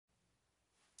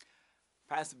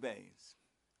Pastor Bain's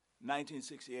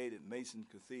 1968 at Mason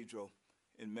Cathedral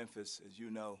in Memphis, as you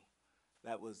know,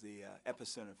 that was the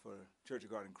epicenter for Church of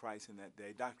God in Christ in that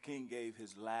day. Dr. King gave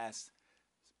his last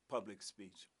public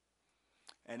speech.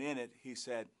 And in it, he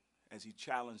said, as he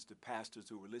challenged the pastors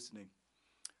who were listening,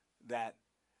 that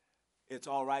it's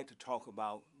all right to talk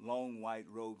about long white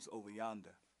robes over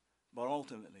yonder, but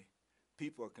ultimately,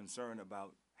 people are concerned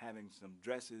about having some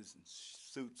dresses and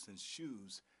suits and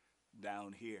shoes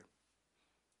down here.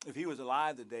 If he was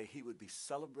alive today, he would be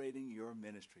celebrating your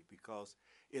ministry because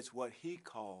it's what he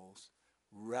calls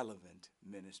relevant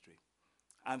ministry.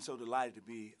 I'm so delighted to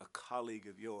be a colleague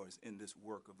of yours in this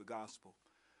work of the gospel.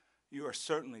 You are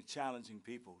certainly challenging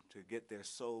people to get their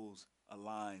souls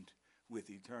aligned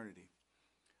with eternity.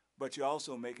 But you're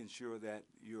also making sure that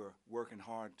you're working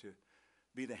hard to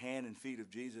be the hand and feet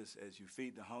of Jesus as you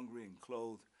feed the hungry and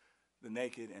clothe the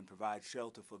naked and provide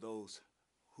shelter for those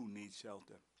who need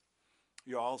shelter.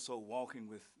 You're also walking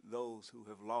with those who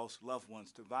have lost loved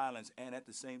ones to violence, and at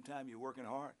the same time, you're working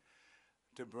hard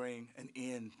to bring an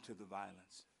end to the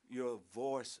violence. You're a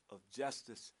voice of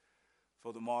justice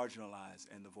for the marginalized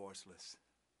and the voiceless.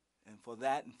 And for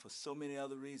that and for so many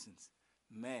other reasons,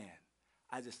 man,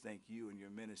 I just think you and your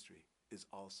ministry is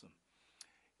awesome.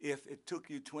 If it took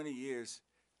you 20 years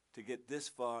to get this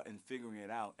far in figuring it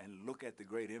out and look at the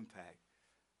great impact,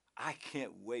 I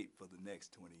can't wait for the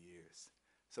next 20 years.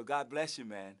 So God bless you,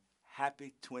 man.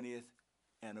 Happy 20th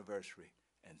anniversary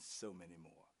and so many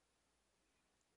more.